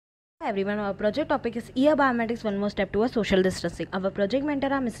everyone, our project topic is ear biometrics, one more step towards social distancing. Our project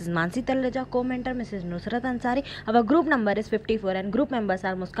mentor are Mrs. Mansi Talreja, co-mentor Mrs. Nusrat Ansari. Our group number is 54 and group members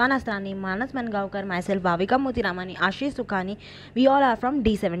are Muskan Astrani, Manas Mangaonkar, myself Bhavika Motiramani, Ashish Sukhani. We all are from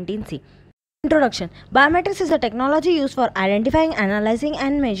D17C. Introduction. Biometrics is a technology used for identifying, analyzing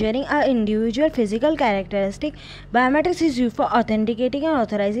and measuring an individual physical characteristic. Biometrics is used for authenticating and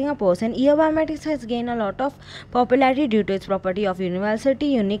authorizing a person. Ear biometrics has gained a lot of popularity due to its property of universality,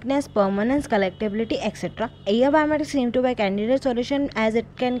 uniqueness, permanence, collectability, etc. Ear biometrics seem to be a candidate solution as it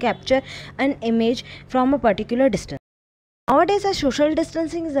can capture an image from a particular distance. Nowadays, as social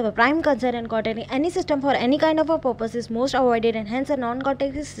distancing is a prime concern and contacting any system for any kind of a purpose is most avoided, and hence a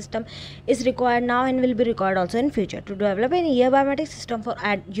non-contacting system is required now and will be required also in future. To develop an ear biometric system for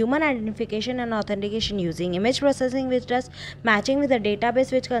human identification and authentication using image processing which does matching with a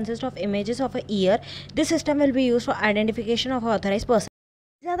database which consists of images of a ear, this system will be used for identification of authorized person.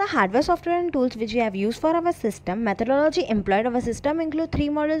 These are the hardware, software and tools which we have used for our system. Methodology employed. Our system includes 3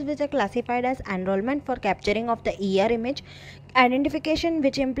 models which are classified as enrollment for capturing of the ear image, identification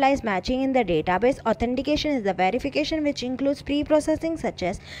which implies matching in the database, authentication is the verification which includes pre-processing such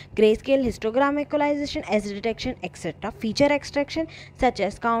as grayscale, histogram equalization, edge detection, etc. Feature extraction such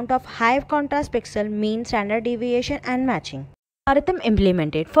as count of high contrast pixel, mean, standard deviation and matching. Algorithm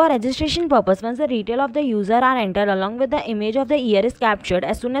implemented. For registration purpose, once the details of the user are entered along with the image of the ear is captured,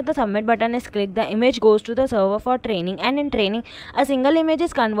 as soon as the submit button is clicked, the image goes to the server for training, and in training, a single image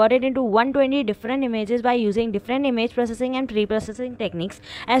is converted into 120 different images by using different image processing and pre-processing techniques.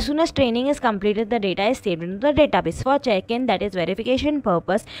 As soon as training is completed, the data is saved into the database. For check-in, that is verification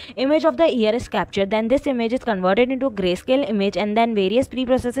purpose, image of the ear is captured, then this image is converted into grayscale image, and then various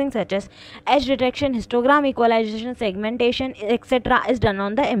pre-processing such as edge detection, histogram equalization, segmentation, etc. is done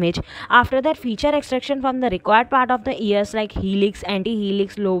on the image. After that, feature extraction from the required part of the ears like helix,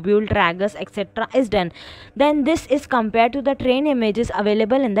 anti-helix, lobule, tragus, etc. is done. Then this is compared to the trained images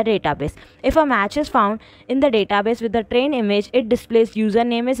available in the database. If a match is found in the database with the trained image, it displays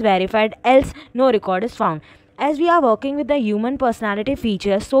username is verified, else no record is found. As we are working with the human personality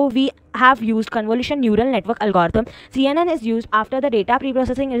features, so we have used convolution neural network algorithm. CNN is used after the data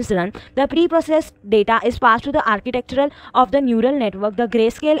preprocessing is done. The preprocessed data is passed to the architectural of the neural network. The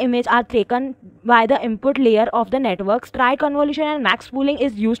grayscale image are taken by the input layer of the network. Stride convolution and max pooling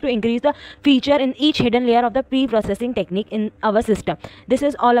is used to increase the feature in each hidden layer of the preprocessing technique in our system. This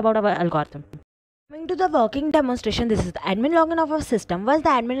is all about our algorithm. Coming to the working demonstration, this is the admin login of our system. Once the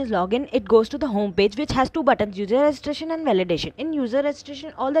admin is logged in, it goes to the home page which has 2 buttons, user registration and validation. In user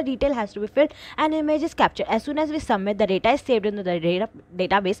registration, all the detail has to be filled and image is captured. As soon as we submit, the data is saved into the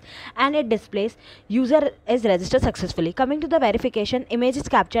database and it displays user is registered successfully. Coming to the verification, image is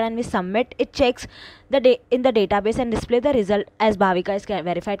captured and we submit. It checks the in the database and display the result as Bhavika is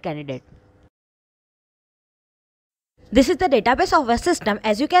verified candidate. This is the database of our system.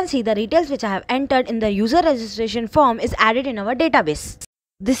 As you can see, the details which I have entered in the user registration form is added in our database.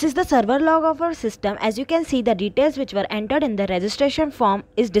 This is the server log of our system. As you can see, the details which were entered in the registration form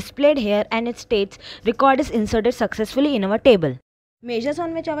is displayed here and it states record is inserted successfully in our table. Measures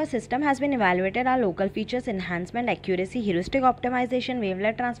on which our system has been evaluated are local features, enhancement, accuracy, heuristic optimization,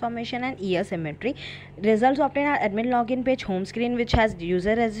 wavelet transformation and ear symmetry. Results obtained are admin login page, home screen which has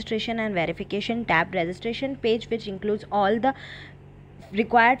user registration and verification tab, registration page which includes all the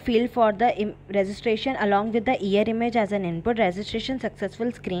required field for the registration along with the ear image as an input, registration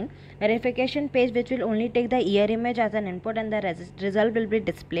successful screen, verification page which will only take the ear image as an input and the result will be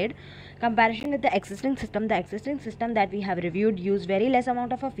displayed. Comparison with the existing system that we have reviewed used very less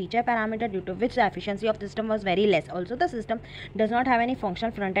amount of a feature parameter due to which the efficiency of the system was very less. Also, the system does not have any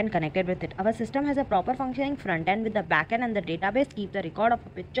functional front end connected with it. Our system has a proper functioning front end with the back end and the database keeps the record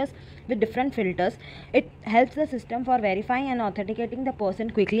of pictures with different filters. It helps the system for verifying and authenticating the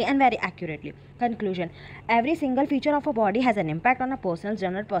person quickly and very accurately. Conclusion. Every single feature of a body has an impact on a person's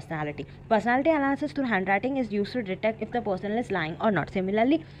general personality. Personality analysis through handwriting is used to detect if the person is lying or not.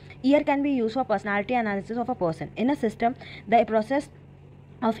 Similarly, ear can be used for personality analysis of a person. In a system, the process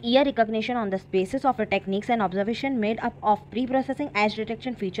of ear recognition on the basis of the techniques and observation made up of pre-processing, edge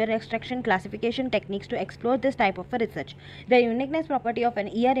detection, feature extraction, classification techniques to explore this type of research. The uniqueness property of an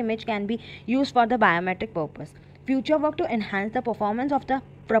ear image can be used for the biometric purpose. Future work to enhance the performance of the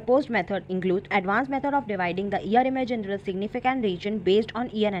proposed method includes advanced method of dividing the ear image into a significant region based on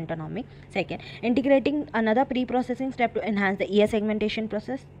ear anatomy. Second, integrating another pre-processing step to enhance the ear segmentation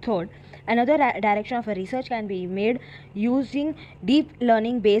process. Third, another direction of a research can be made using deep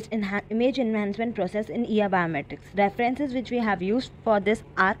learning based image enhancement process in ear biometrics. References which we have used for this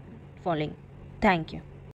are following. Thank you.